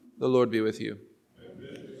The Lord be with you.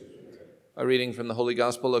 A reading from the Holy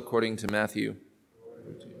Gospel according to Matthew.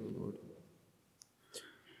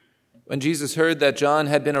 When Jesus heard that John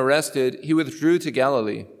had been arrested, he withdrew to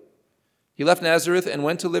Galilee. He left Nazareth and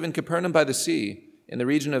went to live in Capernaum by the sea, in the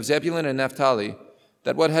region of Zebulun and Naphtali,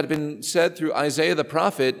 that what had been said through Isaiah the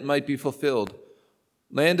prophet might be fulfilled.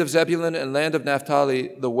 Land of Zebulun and land of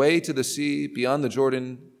Naphtali, the way to the sea beyond the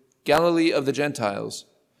Jordan, Galilee of the Gentiles.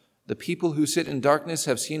 The people who sit in darkness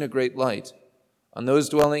have seen a great light. On those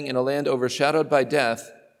dwelling in a land overshadowed by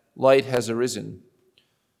death, light has arisen.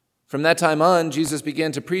 From that time on, Jesus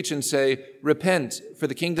began to preach and say, "Repent, for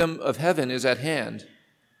the kingdom of heaven is at hand."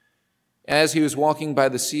 As he was walking by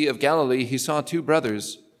the Sea of Galilee, he saw two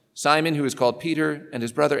brothers, Simon, who is called Peter, and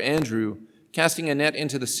his brother Andrew, casting a net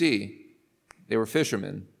into the sea. They were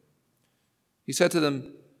fishermen. He said to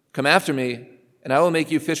them, "Come after me, and I will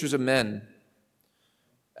make you fishers of men."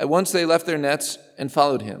 At once they left their nets and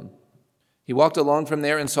followed him. He walked along from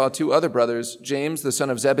there and saw two other brothers, James, the son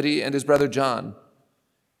of Zebedee, and his brother John.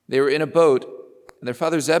 They were in a boat, and their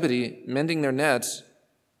father Zebedee, mending their nets,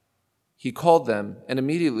 he called them, and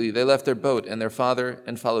immediately they left their boat and their father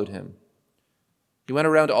and followed him. He went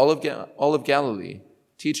around all of Galilee,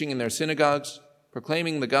 teaching in their synagogues,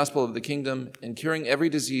 proclaiming the gospel of the kingdom, and curing every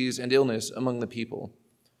disease and illness among the people.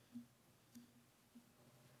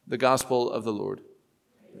 The gospel of the Lord.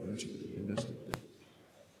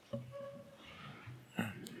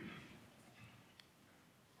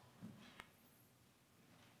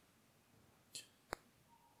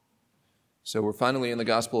 So we're finally in the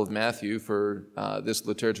Gospel of Matthew for this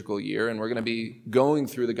liturgical year, and we're going to be going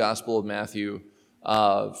through the Gospel of Matthew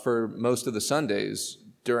for most of the Sundays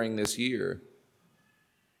during this year.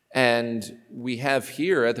 And we have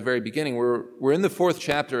here at the very beginning, we're in the fourth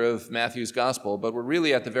chapter of Matthew's Gospel, but we're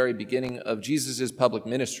really at the very beginning of Jesus' public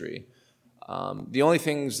ministry. The only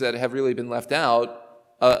things that have really been left out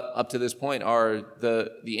up to this point are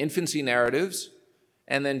the infancy narratives,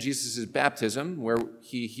 and then Jesus' baptism, where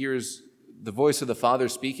he hears the voice of the Father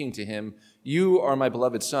speaking to him, "You are my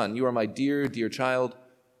beloved Son, you are my dear, dear child,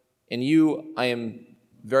 and you I am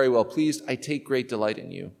very well pleased, I take great delight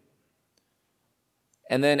in you."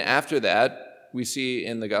 And then after that, we see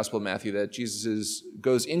in the Gospel of Matthew that Jesus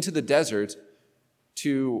goes into the desert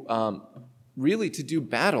to really to do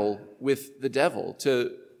battle with the devil,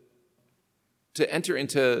 to enter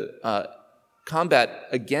into combat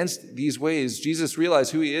against these ways. Jesus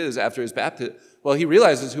realized who he is after his baptism. Well, he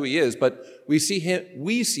realizes who he is, but we see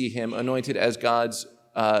him anointed as God's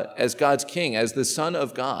king, as the Son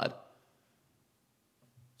of God.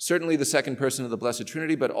 Certainly the second person of the Blessed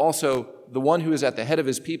Trinity, but also the one who is at the head of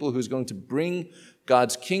his people, who's going to bring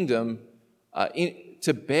God's kingdom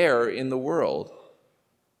to bear in the world.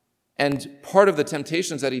 And part of the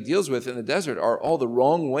temptations that he deals with in the desert are all the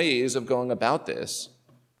wrong ways of going about this,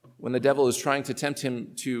 when the devil is trying to tempt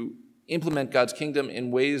him to implement God's kingdom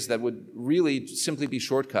in ways that would really simply be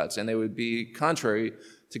shortcuts, and they would be contrary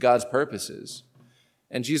to God's purposes.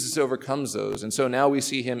 And Jesus overcomes those. And so now we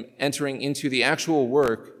see him entering into the actual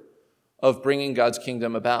work of bringing God's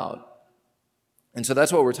kingdom about. And so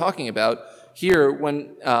that's what we're talking about here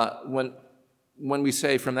when we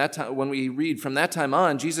say from that time, when we read from that time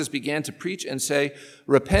on, Jesus began to preach and say,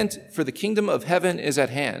 "Repent, for the kingdom of heaven is at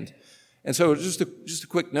hand." And so just a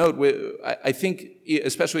quick note, I think,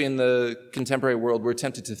 especially in the contemporary world, we're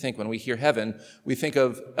tempted to think when we hear heaven, we think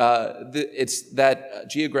of it's that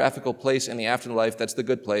geographical place in the afterlife that's the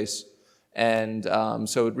good place. And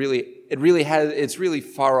so it's really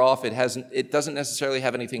far off. It doesn't necessarily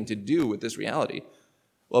have anything to do with this reality.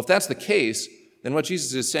 Well, if that's the case, then what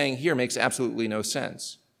Jesus is saying here makes absolutely no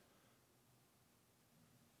sense.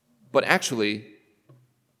 But actually,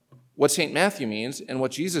 what St. Matthew means and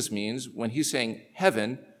what Jesus means when he's saying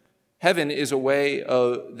heaven is a way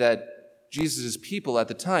that Jesus' people at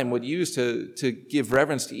the time would use to give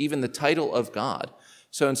reverence to even the title of God.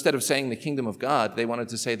 So instead of saying the kingdom of God, they wanted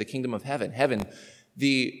to say the kingdom of heaven. Heaven,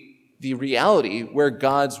 the reality where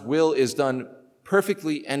God's will is done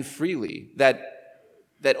perfectly and freely, that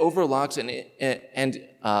overlaps and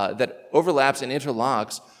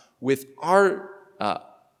interlocks with our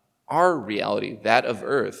reality, that of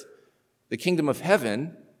earth. The kingdom of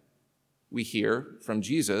heaven, we hear from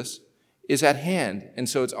Jesus, is at hand. And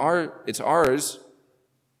so it's ours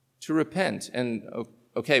to repent. And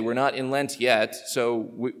okay, we're not in Lent yet,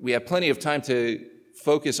 so we have plenty of time to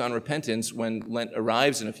focus on repentance when Lent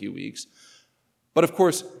arrives in a few weeks. But of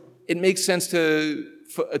course, it makes sense to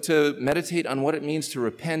meditate on what it means to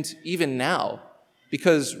repent even now,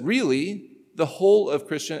 because really, the whole of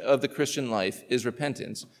the Christian life is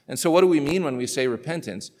repentance. And so what do we mean when we say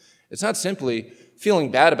repentance? It's not simply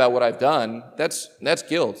feeling bad about what I've done, that's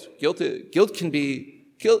guilt. Guilt can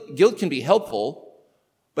be helpful,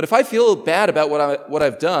 but if I feel bad about what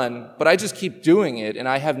I've done, but I just keep doing it and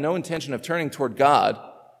I have no intention of turning toward God,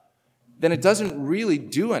 then it doesn't really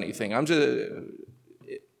do anything.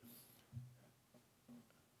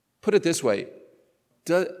 Put it this way: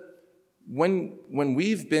 when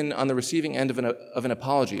we've been on the receiving end of an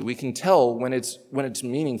apology, we can tell when it's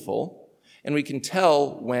meaningful, and we can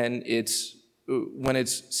tell when it's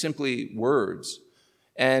simply words.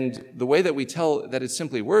 And the way that we tell that it's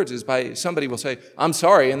simply words is by somebody will say, "I'm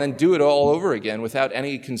sorry," and then do it all over again without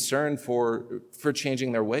any concern for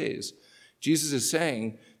changing their ways. Jesus is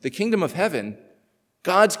saying the kingdom of heaven,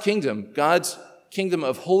 God's kingdom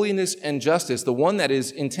of holiness and justice, the one that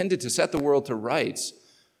is intended to set the world to rights,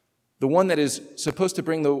 the one that is supposed to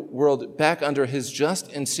bring the world back under his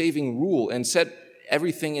just and saving rule and set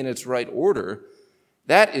everything in its right order,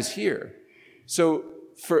 that is here.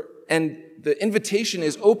 And the invitation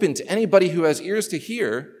is open to anybody who has ears to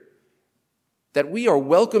hear that we are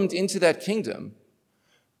welcomed into that kingdom.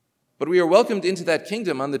 But we are welcomed into that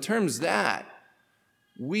kingdom on the terms that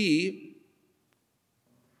we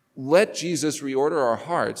let Jesus reorder our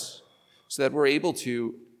hearts so that we're able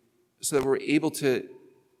to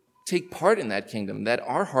take part in that kingdom, that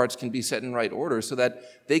our hearts can be set in right order so that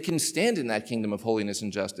they can stand in that kingdom of holiness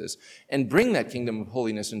and justice and bring that kingdom of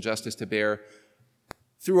holiness and justice to bear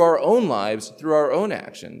through our own lives, through our own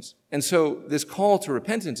actions. And so this call to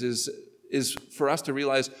repentance is for us to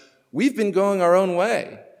realize we've been going our own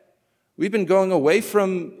way. We've been going away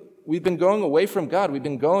from God. We've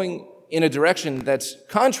been going in a direction that's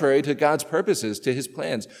contrary to God's purposes, to his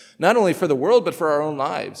plans, not only for the world, but for our own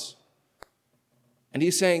lives. And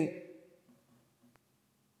he's saying,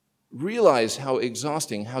 realize how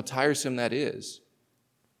exhausting, how tiresome that is,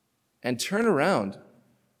 and turn around.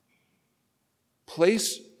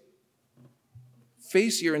 Face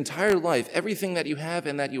your entire life, everything that you have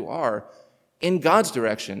and that you are, in God's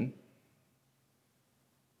direction,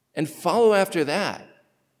 and follow after that,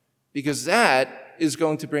 because that is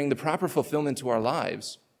going to bring the proper fulfillment to our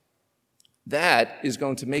lives. That is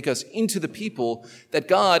going to make us into the people that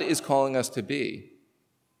God is calling us to be.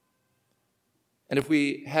 And if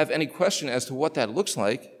we have any question as to what that looks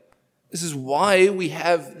like, this is why we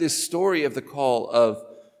have this story of the call of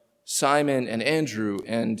Simon and Andrew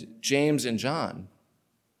and James and John.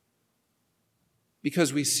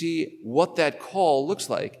 Because we see what that call looks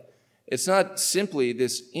like. It's not simply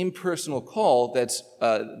this impersonal call that's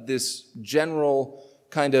this general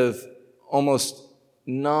kind of almost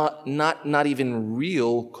not even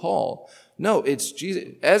real call. No, it's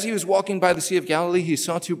Jesus. As he was walking by the Sea of Galilee, he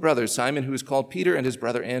saw two brothers, Simon, who was called Peter, and his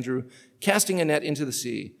brother Andrew, casting a net into the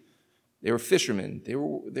sea. They were fishermen. They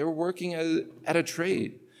were working at a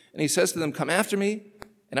trade. And he says to them, "Come after me,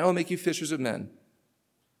 and I will make you fishers of men."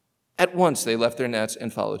 At once they left their nets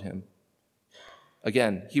and followed him.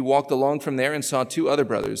 Again, he walked along from there and saw two other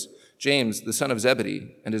brothers, James, the son of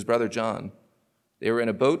Zebedee, and his brother John. They were in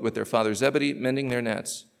a boat with their father Zebedee, mending their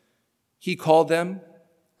nets. He called them,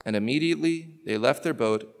 and immediately they left their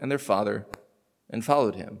boat and their father and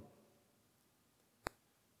followed him.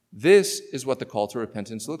 This is what the call to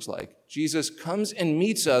repentance looks like. Jesus comes and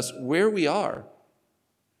meets us where we are,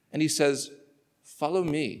 and he says, "Follow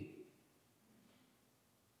me."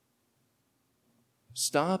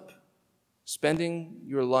 Stop spending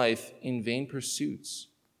your life in vain pursuits.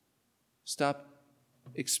 Stop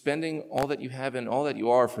expending all that you have and all that you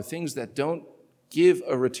are for things that don't give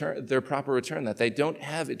their proper return, that they don't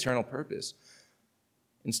have eternal purpose.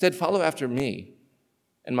 Instead, follow after me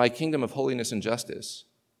and my kingdom of holiness and justice.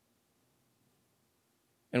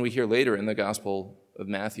 And we hear later in the Gospel of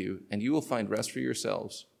Matthew, "And you will find rest for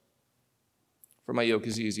yourselves, for my yoke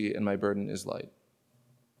is easy and my burden is light."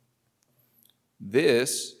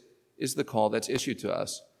 This is the call that's issued to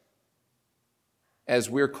us as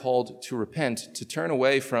we're called to repent, to turn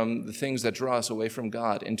away from the things that draw us away from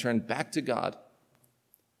God and turn back to God.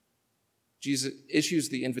 Jesus issues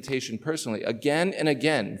the invitation personally again and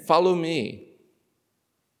again, "Follow me.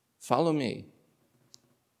 Follow me."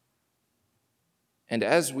 And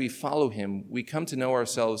as we follow him, we come to know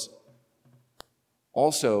ourselves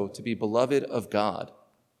also to be beloved of God.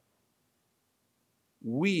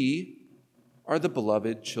 We are the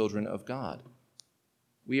beloved children of God.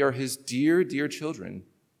 We are his dear, dear children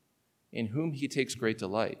in whom he takes great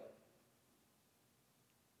delight.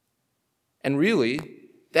 And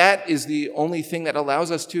really, that is the only thing that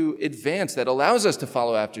allows us to advance, that allows us to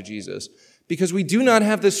follow after Jesus, because we do not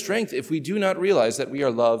have the strength if we do not realize that we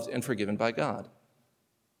are loved and forgiven by God.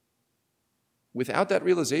 Without that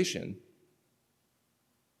realization,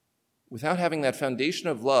 without having that foundation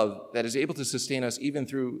of love that is able to sustain us even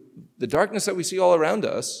through the darkness that we see all around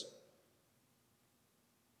us,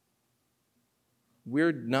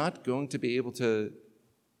 we're not going to be able to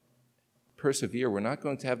persevere. We're not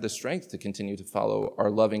going to have the strength to continue to follow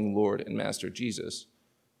our loving Lord and Master Jesus.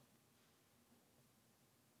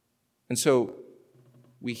 And so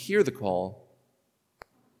we hear the call.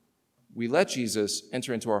 We let Jesus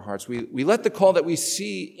enter into our hearts. We let the call that we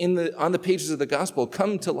see on the pages of the gospel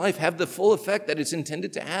come to life, have the full effect that it's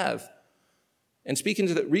intended to have, and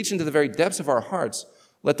reach into the very depths of our hearts.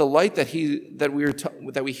 Let the light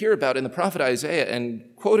that we hear about in the prophet Isaiah and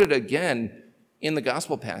quoted again in the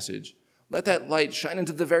gospel passage, let that light shine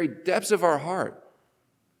into the very depths of our heart,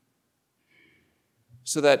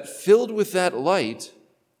 so that filled with that light,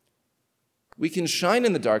 we can shine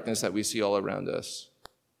in the darkness that we see all around us.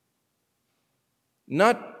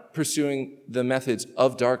 Not pursuing the methods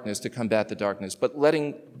of darkness to combat the darkness, but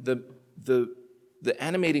letting the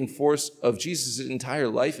animating force of Jesus' entire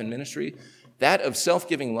life and ministry, that of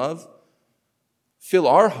self-giving love, fill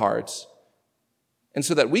our hearts, and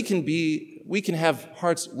so that we can have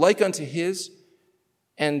hearts like unto his,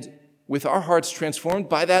 and with our hearts transformed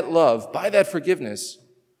by that love, by that forgiveness,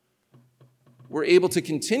 we're able to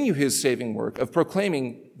continue his saving work of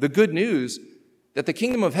proclaiming the good news that the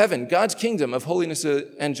kingdom of heaven, God's kingdom of holiness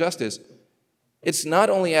and justice, it's not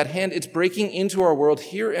only at hand, it's breaking into our world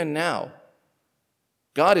here and now.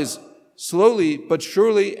 God is slowly but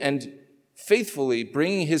surely and faithfully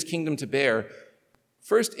bringing his kingdom to bear,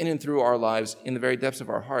 first in and through our lives, in the very depths of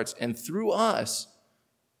our hearts, and through us,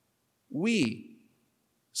 we,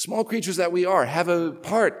 small creatures that we are, have a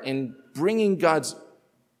part in bringing God's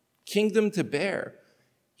kingdom to bear.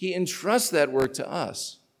 He entrusts that work to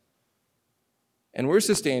us. And we're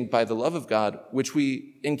sustained by the love of God, which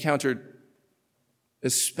we encountered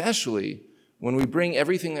especially when we bring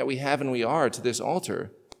everything that we have and we are to this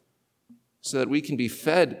altar, so that we can be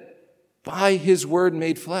fed by his word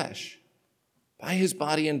made flesh, by his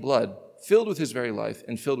body and blood, filled with his very life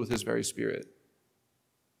and filled with his very spirit.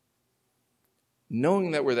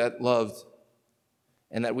 Knowing that we're that loved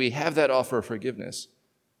and that we have that offer of forgiveness,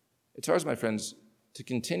 it's ours, my friends, to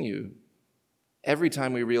continue every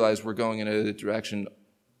time we realize we're going in a direction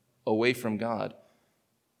away from God.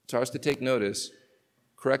 It's ours to take notice,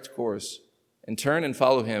 correct course, and turn and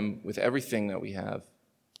follow him with everything that we have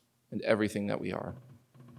and everything that we are.